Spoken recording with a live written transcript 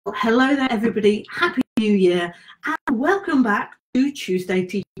Hello there, everybody. Happy New Year, and welcome back to Tuesday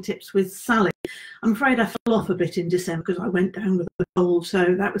Teaching Tips with Sally. I'm afraid I fell off a bit in December because I went down with a cold,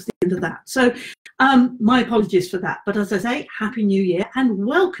 so that was the end of that. So my apologies for that. But as I say, Happy New Year, and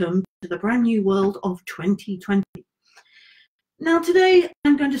welcome to the brand new world of 2020. Now, today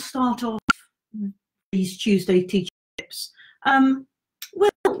I'm going to start off these Tuesday Teaching Tips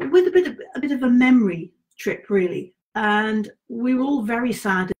with a bit of a memory trip, really. And we were all very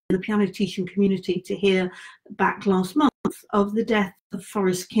sad in the piano teaching community to hear back last month of the death of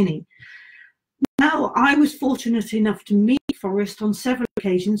Forrest Kinney. Now, I was fortunate enough to meet Forrest on several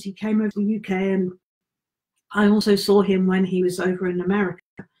occasions. He came over to the UK, and I also saw him when he was over in America.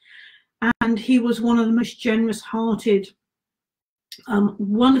 And he was one of the most generous-hearted,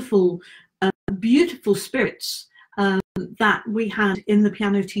 wonderful, beautiful spirits that we had in the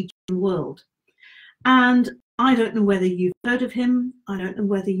piano teaching world. And I don't know whether you've heard of him. I don't know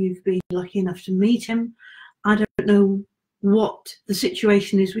whether you've been lucky enough to meet him. I don't know what the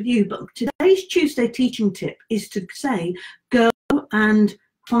situation is with you, but today's Tuesday teaching tip is to say, go and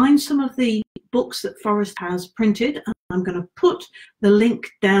find some of the books that Forrest has printed. And I'm going to put the link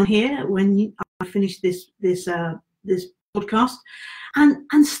down here when I finish this podcast,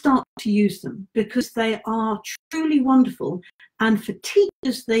 and start to use them, because they are truly wonderful. And for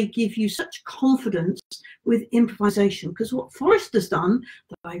teachers, they give you such confidence with improvisation, because what Forrest has done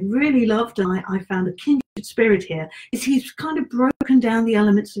that I really loved, and I found a kindred spirit here, is he's kind of broken down the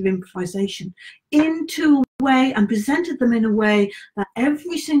elements of improvisation into a way and presented them in a way that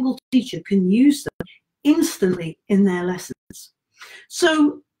every single teacher can use them instantly in their lessons.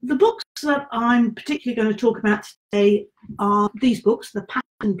 So the books that I'm particularly going to talk about today are these books, the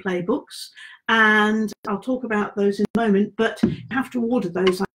Pattern Play books, and I'll talk about those in a moment, but you have to order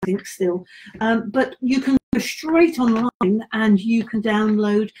those, I think, still. But you can go straight online and you can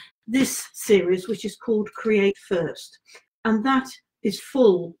download this series, which is called Create First. And that is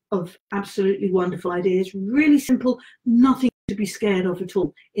full of absolutely wonderful ideas, really simple, nothing to be scared of at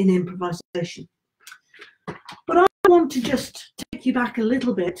all in improvisation. But I want to just take you back a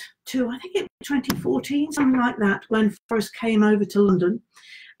little bit to, I think it was 2014, something like that, when Forrest came over to London.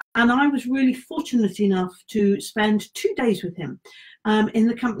 And I was really fortunate enough to spend 2 days with him in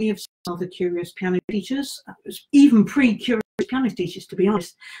the company of some other curious piano teachers, even pre-curious piano teachers, to be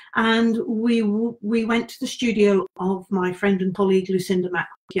honest. And we went to the studio of my friend and colleague Lucinda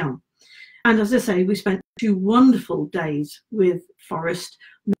Mac-Young. And as I say, we spent 2 wonderful days with Forrest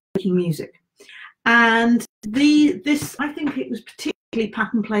making music. And this, I think it was particularly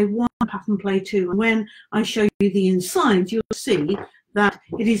Pattern Play 1, Pattern Play 2. And when I show you the inside, you'll see that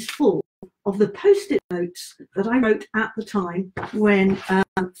it is full of the post-it notes that I wrote at the time when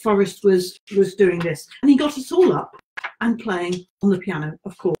Forrest was doing this. And he got us all up and playing on the piano,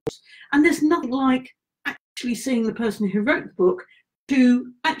 of course. And there's nothing like actually seeing the person who wrote the book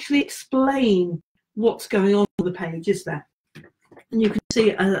to actually explain what's going on the page, is there? And you can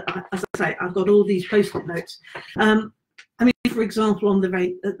see, as I say, I've got all these post-it notes. I mean, for example,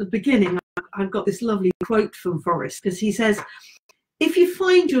 at the beginning, I've got this lovely quote from Forrest, because he says, "If you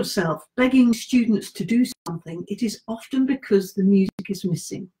find yourself begging students to do something, it is often because the music is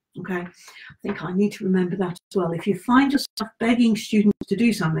missing." Okay, I think I need to remember that as well. If you find yourself begging students to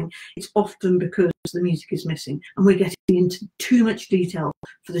do something, it's often because the music is missing, and we're getting into too much detail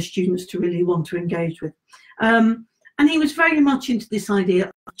for the students to really want to engage with. And he was very much into this idea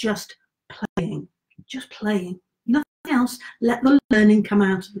of just playing, nothing else. Let the learning come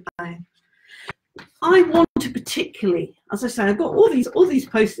out of the playing. I want to particularly, as I say, I've got all these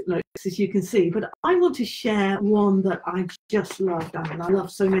post-it notes, as you can see, but I want to share one that I just loved. I mean, I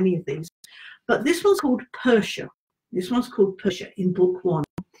love so many of these, but this one's called Persia. This one's called Persia in book 1.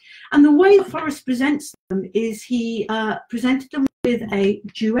 And the way Forrest presents them is he presented them with a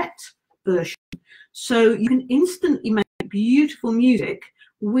duet version. So you can instantly make beautiful music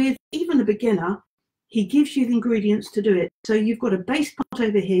with even a beginner. He gives you the ingredients to do it. So you've got a bass part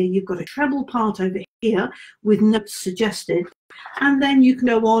over here, you've got a treble part over here with notes suggested, and then you can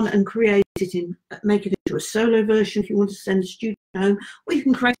go on and create it make it into a solo version if you want to send a student home, or you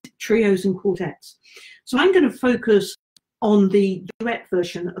can create trios and quartets. So I'm going to focus on the duet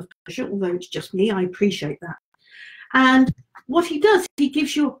version of Persia, although it's just me, I appreciate that. And what he does, he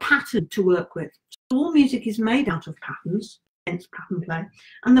gives you a pattern to work with. So all music is made out of patterns, hence pattern play,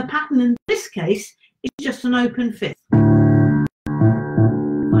 and the pattern in this case is just an open fifth,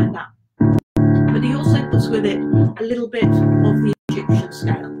 like that. But he also puts with it a little bit of the Egyptian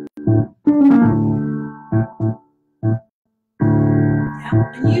scale.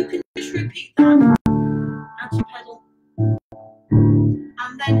 Yeah, and you can just repeat that, add some pedal,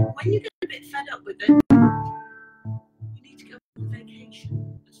 and then when you get a bit fed up with it, you need to go on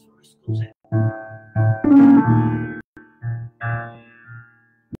vacation, as Forrest calls it.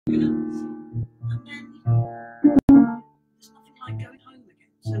 You know? And then there's nothing like going home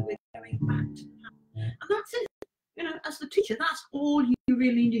again. So we're going back to that. And that's it. You know, as the teacher, that's all you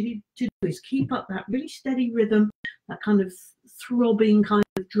really need to do is keep up that really steady rhythm, that kind of throbbing, kind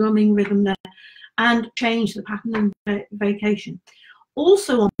of drumming rhythm there, and change the pattern in vacation.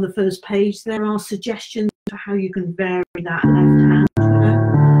 Also on the first page, there are suggestions for how you can vary that left hand. You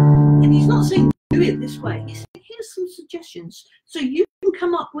know? And he's not saying do it this way. He's saying here's some suggestions, so you can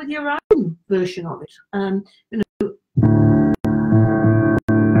come up with your own version of it. You know.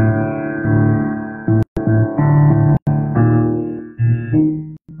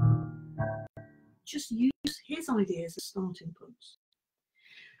 Just use his ideas as starting points.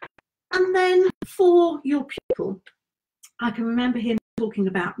 And then for your pupil, I can remember him talking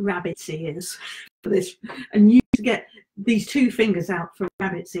about rabbit's ears for this, and you to get these two fingers out for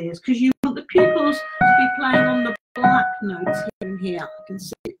rabbit's ears because you want the pupils to be playing on the black notes here and here. I can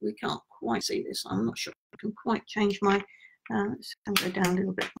see it. We can't quite see this. I'm not sure I can quite change my. Let's go down a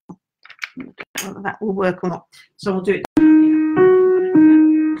little bit more. Whether that will work or not. So I'll do it down here.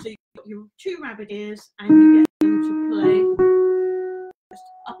 So you've got your two rabbit ears, and you get them to play just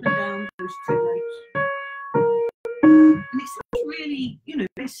up and down those two notes. And it's really, you know,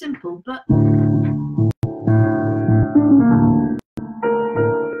 very simple, but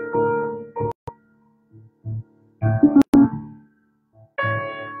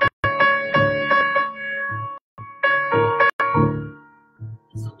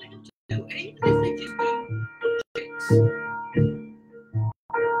that's all they have to do. Even if they just do tricks and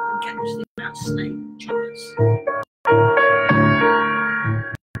catch the mouse snake chance.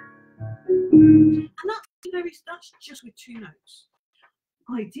 And that's just with two notes.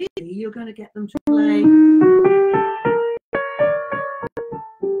 Ideally, you're going to get them to play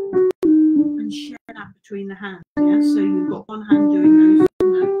and share that between the hands. Yeah, so you've got one hand doing those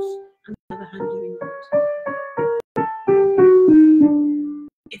notes and the other hand doing that.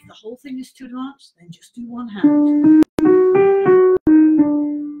 If the whole thing is too advanced, then just do one hand.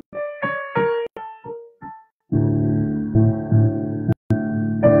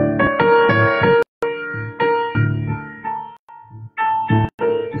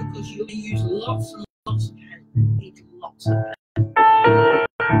 You'll use lots and lots of pen. You need lots of pen.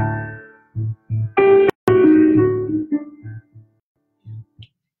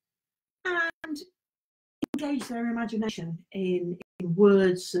 And engage their imagination in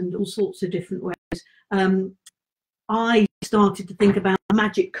words and all sorts of different ways. I started to think about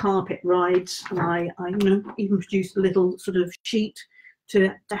magic carpet rides, and I you know, even produced a little sort of sheet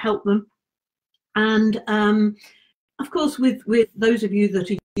to help them. And of course, with those of you that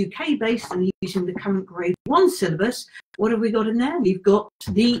are UK based and using the current grade 1 syllabus, what have we got in there? We've got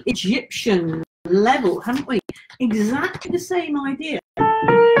the Egyptian level, haven't we? Exactly the same idea.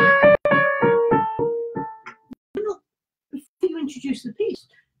 Before you introduce the piece,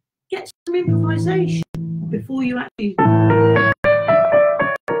 get some improvisation before you actually.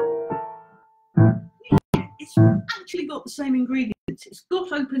 It's actually got the same ingredients. It's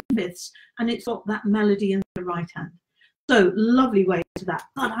got open fifths and it's got that melody in the right hand. So lovely way to that.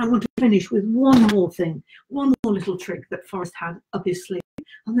 But I want to finish with one more thing, one more little trick that Forrest had up his sleeve,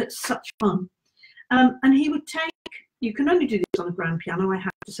 and that's such fun. And he would take, you can only do this on a grand piano, I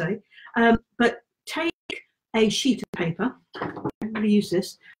have to say, but take a sheet of paper, I'm going to use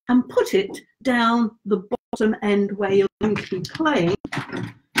this, and put it down the bottom end where you're going to be playing. I'm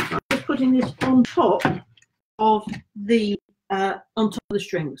just putting this on top of the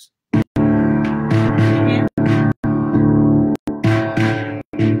strings. Here.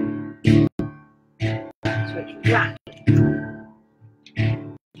 So it's wrapped.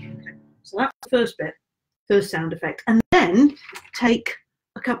 So that's the first bit, first sound effect. And then take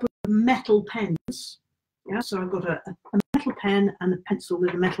a couple of metal pens. Yeah, so I've got a metal pen and a pencil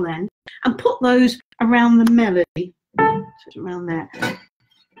with a metal end, and put those around the melody. So it's around there.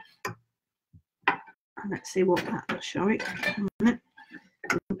 And let's see what that will show it. A minute.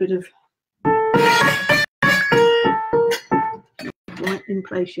 A little bit of right in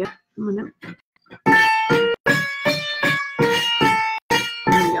place yet. A minute. There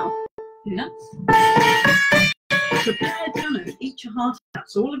we are. Yeah. Prepare piano, each a half tap.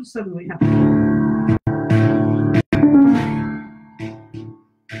 So all of a sudden we have.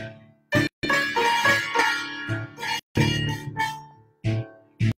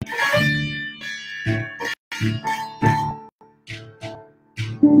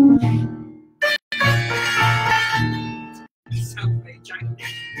 It sounds very janky.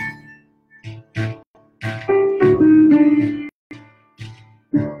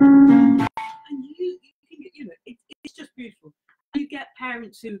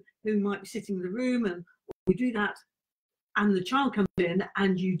 parents who might be sitting in the room, and you do that, and the child comes in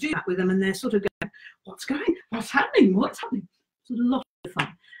and you do that with them, and they're sort of going, what's happening? It's a lot of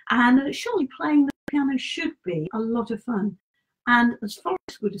fun. And surely playing the piano should be a lot of fun. And as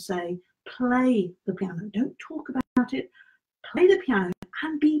Forrest would say, play the piano. Don't talk about it. Play the piano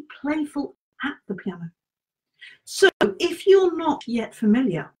and be playful at the piano. So if you're not yet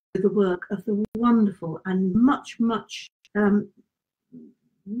familiar with the work of the wonderful and much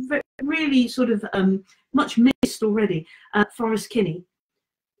really sort of much missed already Forrest Kinney,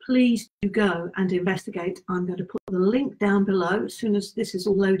 please do go and investigate. I'm going to put the link down below as soon as this is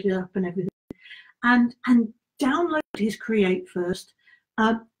all loaded up and everything, and download his Create first.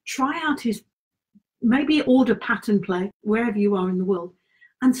 Try out his, maybe order Pattern Play wherever you are in the world,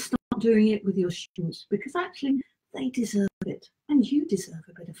 and start doing it with your students, because actually they deserve it, and you deserve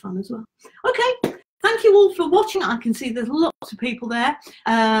a bit of fun as well. Okay, thank you all for watching. I can see there's lots of people there.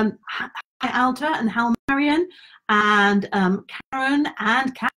 Hi Alta and Hal Marion and Karen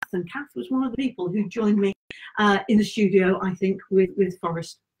and Kath. And Kath was one of the people who joined me in the studio, I think, with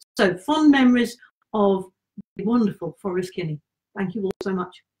Forrest. So fond memories of the wonderful Forrest Kinney. Thank you all so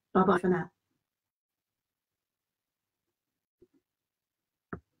much. Bye bye for now.